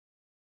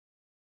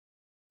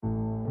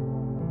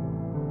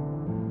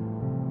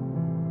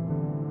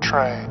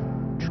Trae.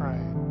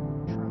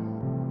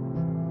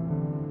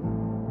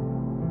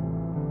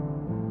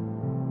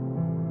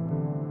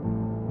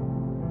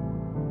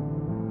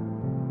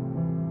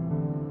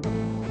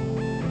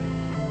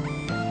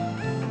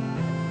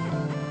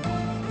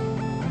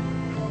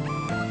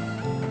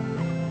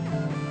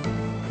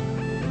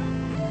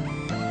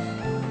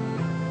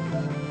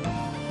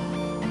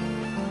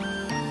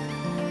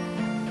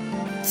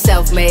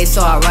 Self-made,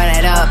 so I run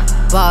it up.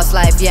 Boss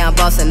life, yeah, I'm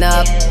bossing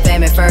up.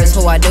 Family first,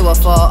 who I do it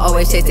for.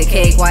 Always chase the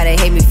cake, why they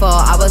hate me for?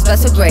 I was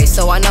blessed with grace,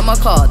 so I know my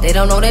call. They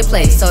don't know their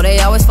place, so they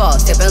always fall.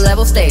 Skipping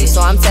level stage,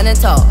 so I'm standing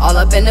tall. All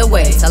up in the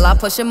way, till I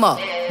push them off.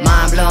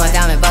 Mind blowing,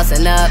 diamond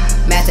busting up.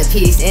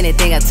 Masterpiece,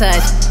 anything I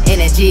touch.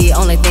 Energy,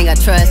 only thing I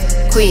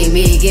trust. Queen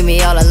me, give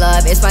me all the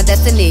love. It's my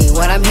destiny,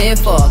 what I'm here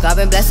for. God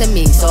been blessing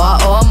me, so I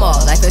owe them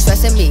all. Life is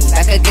stressing me,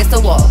 back against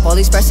the wall.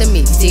 Police pressing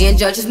me, seeing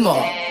judges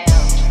more.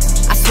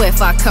 I swear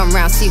if I come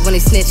around, see when they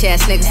snitch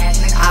ass niggas,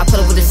 I pull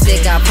up with a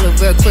stick, I pull up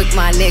real quick,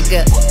 my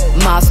nigga.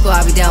 Mob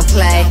squad, we don't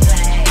play.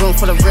 Room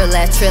for the real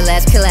ass, trill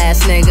ass, kill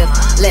ass niggas.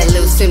 Let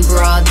loose in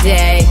broad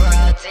day.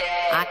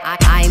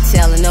 I ain't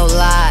telling no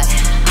lies.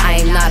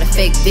 I am not a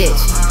fake bitch.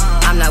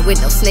 I'm not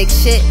with no snake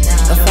shit,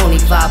 a phony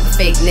vibe of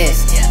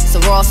fakeness. So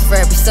Ross for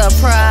every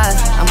surprise,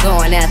 I'm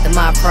going after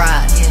my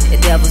pride. The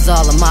devil's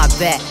all on my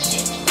back,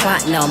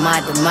 plotting on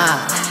my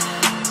demise.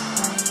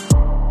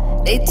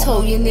 They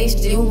told you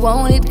niggas you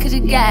want it cause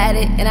you got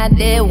it. And I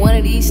dare one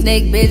of these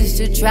snake bitches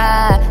to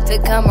try to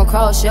come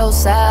across your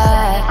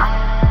side.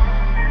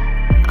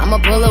 I'ma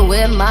pull her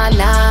with my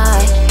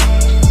knife,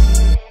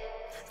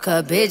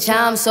 cause bitch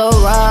I'm so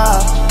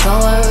raw,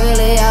 going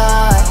really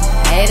hard.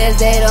 Haters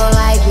they don't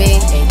like me,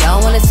 they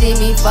don't wanna see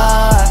me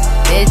fall.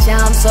 Bitch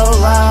I'm so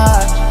raw,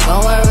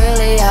 going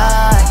really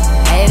hard.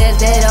 Haters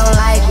they don't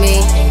like me,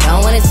 they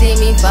don't wanna see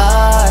me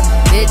fall.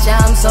 Bitch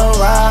I'm so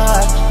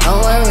raw,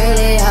 going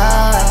really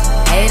hard.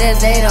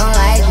 Haters, they don't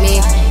like me,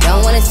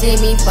 don't wanna see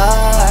me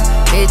fall.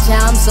 Bitch,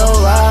 I'm so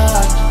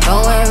raw,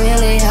 going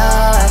really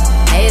hard.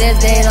 Haters,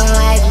 they don't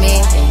like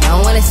me, they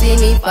don't wanna see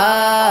me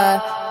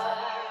fall.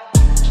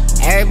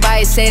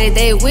 Everybody say that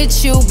they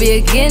with you,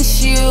 be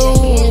against you.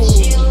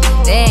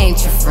 They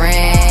ain't your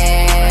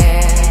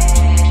friend.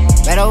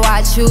 Better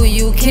watch who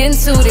you kin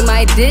to, they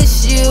might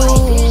dish you.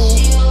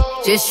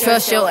 Just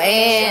trust your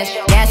ends.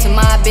 That's what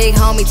my big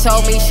homie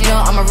told me, she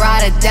know I'ma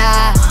ride or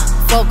die.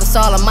 Focus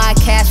all on my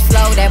cash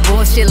flow, that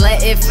bullshit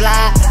let it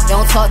fly.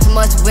 Don't talk too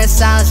much with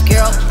silence,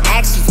 girl,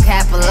 actions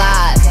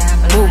capitalize.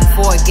 Moving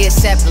forward, get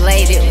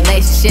separated,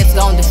 relationships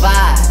gon'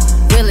 divide.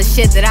 Realest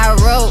shit that I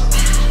wrote,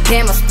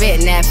 damn I'm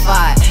spitting that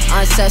fire.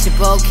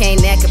 Untouchable, can't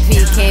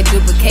compete, can't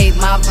duplicate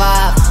my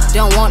vibe.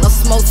 Don't want no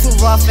smoke, too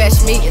raw, fresh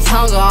meat, it's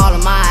hunger all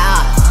in my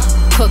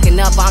eyes. Cooking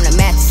up on the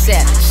match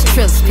set,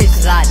 trillest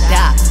pictures I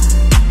die.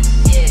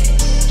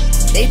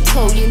 They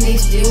told you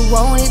niggas you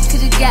want it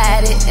cause you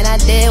got it. And I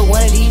dare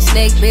one of these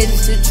snake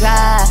bitches to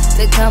try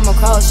to come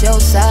across your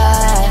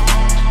side.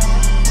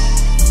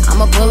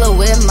 I'ma pull her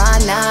with my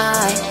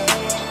knife,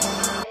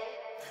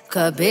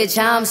 cause bitch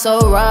I'm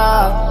so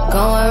raw,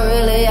 going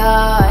really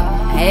hard.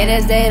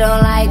 Haters they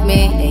don't like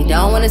me, they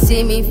don't wanna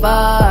see me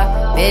fall.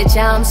 Bitch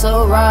I'm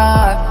so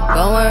raw,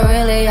 going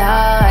really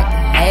hard.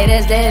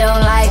 Haters they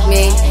don't like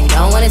me, they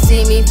don't wanna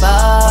see me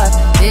fall.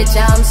 Bitch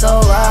I'm so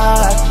raw,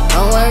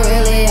 going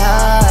really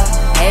hard.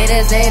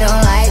 Haters, they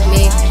don't like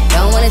me,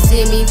 don't wanna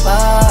see me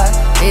fall.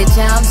 Bitch,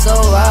 I'm so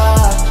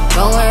raw,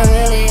 going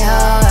really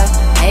hard.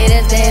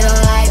 Haters, they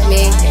don't like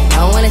me, they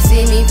don't wanna see me fall.